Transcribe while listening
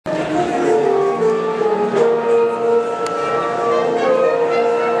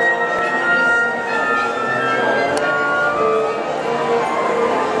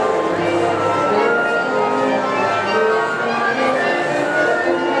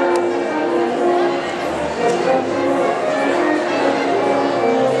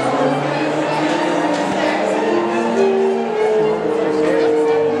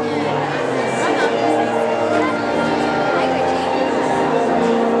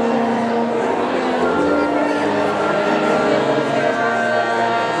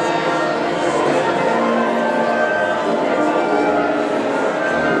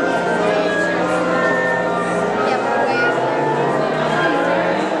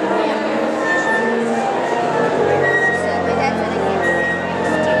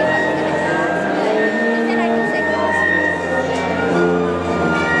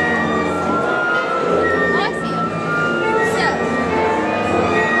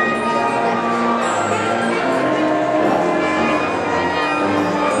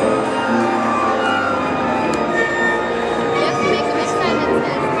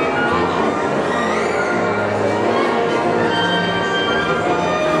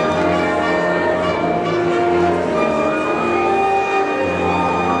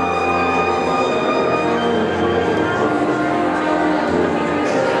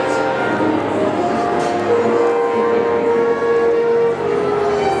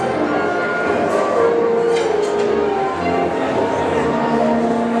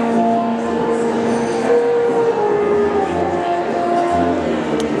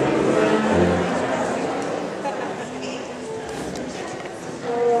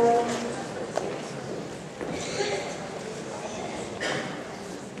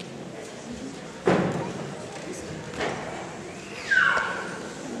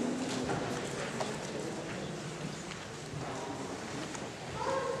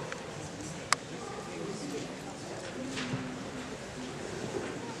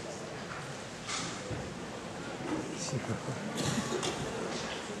We're invisible.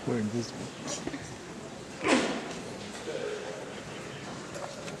 We're invisible.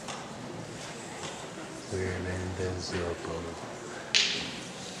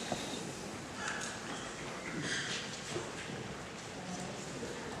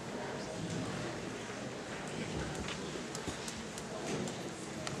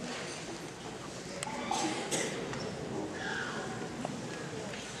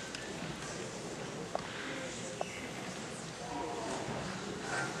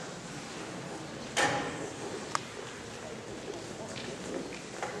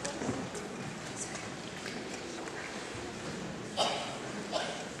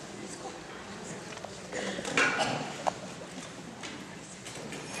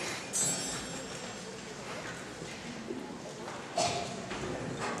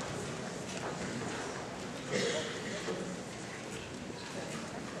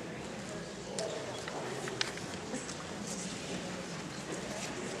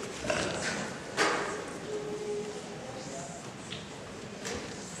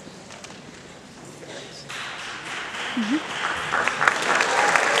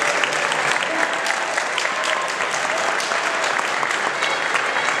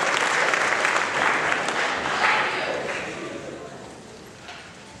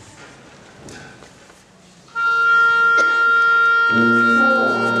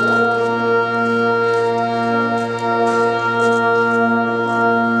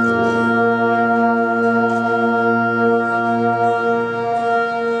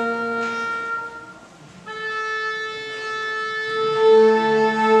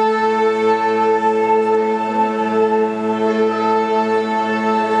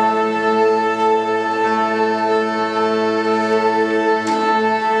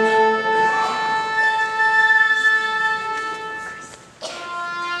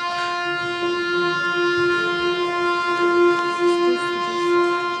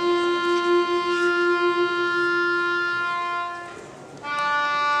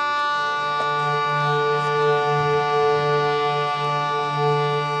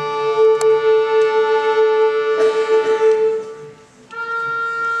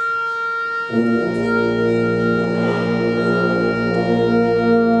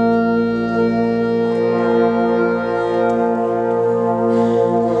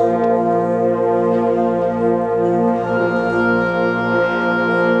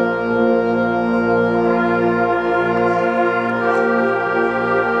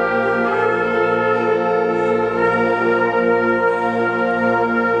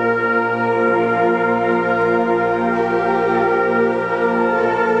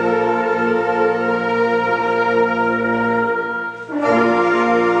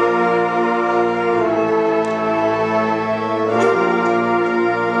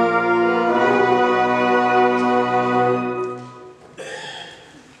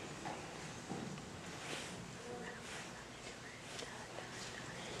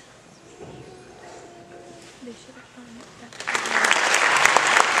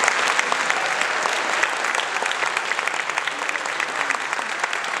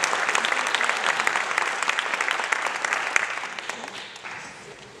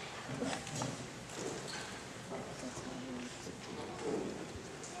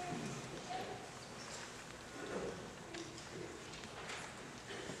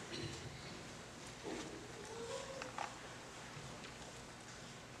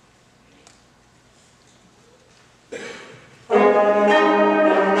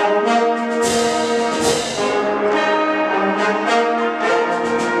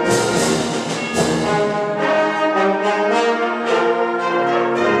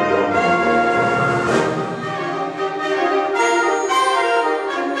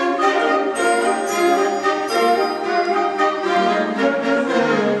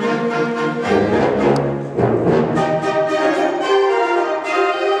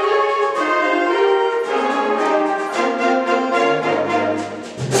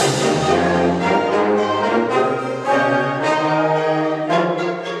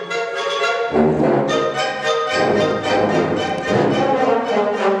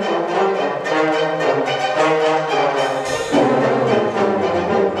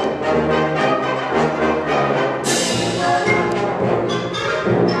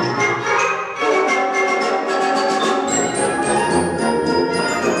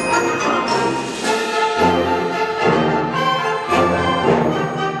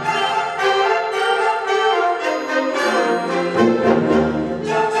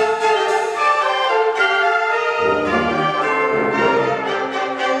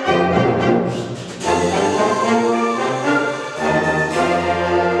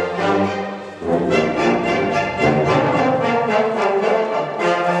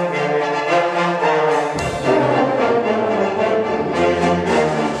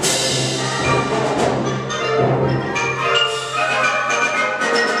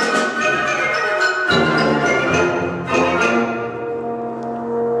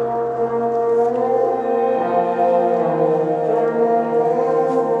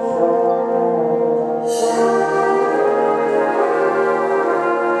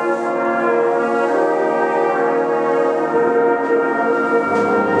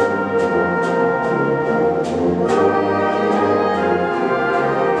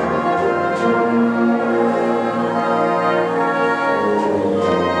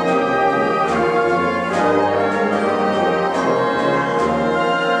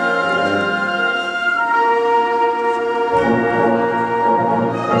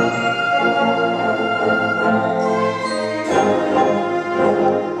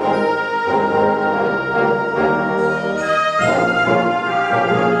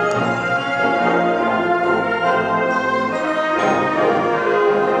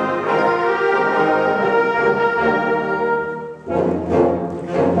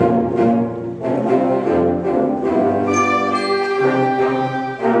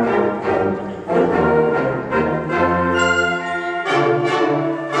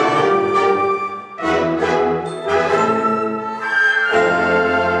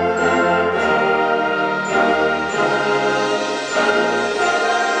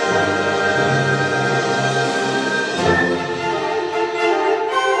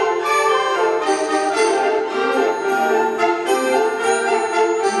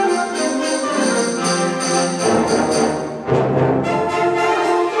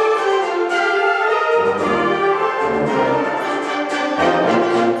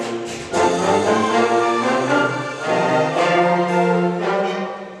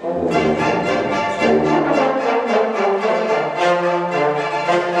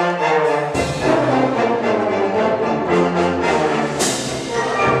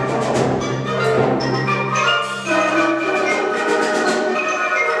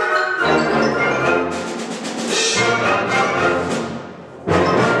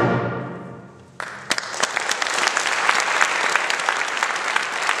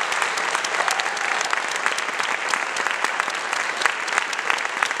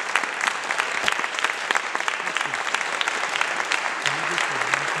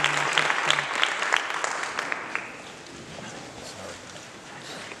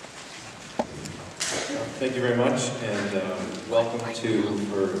 Thank you very much, and welcome to,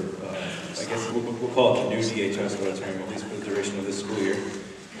 I guess we'll call it the new DHS auditorium, at least for the duration of this school year.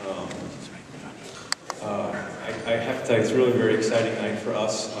 I have to tell you, it's really a very exciting night for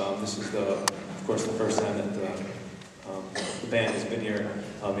us. This is, of course, the first time that the band has been here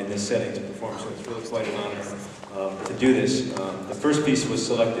in this setting to perform, so it's really quite an honor to do this. The first piece was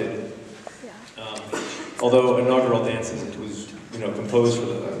selected, although inaugural dances, it was composed for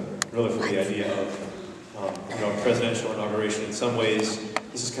the idea of presidential inauguration. In some ways,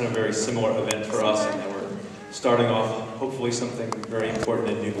 this is kind of a very similar event for us, and that we're starting off hopefully something very important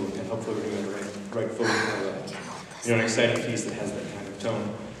and new, and hopefully we're doing it right forward for an exciting piece that has that kind of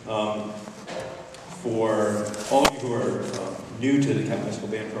tone. For all of you who are new to the Capital High School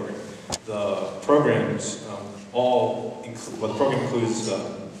Band program, the programs the program includes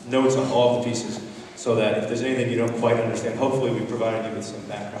notes on all of the pieces, so that if there's anything you don't quite understand, hopefully we provided you with some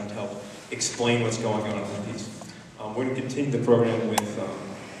background to help explain what's going on in the piece. We're going to continue the program with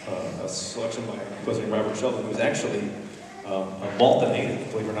a selection by composer Robert Shelton, who is actually a Malta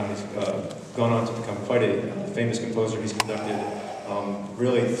native. Believe it or not, he's gone on to become quite a famous composer. He's conducted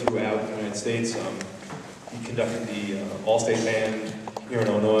really throughout the United States. He conducted the All-State Band here in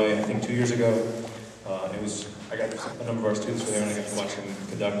Illinois, I think 2 years ago. I got a number of our students were there, and I got to watch him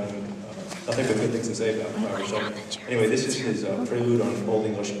conduct, and nothing but good things to say about Robert Shelton. Anyway, this is his prelude on Old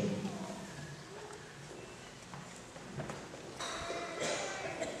English.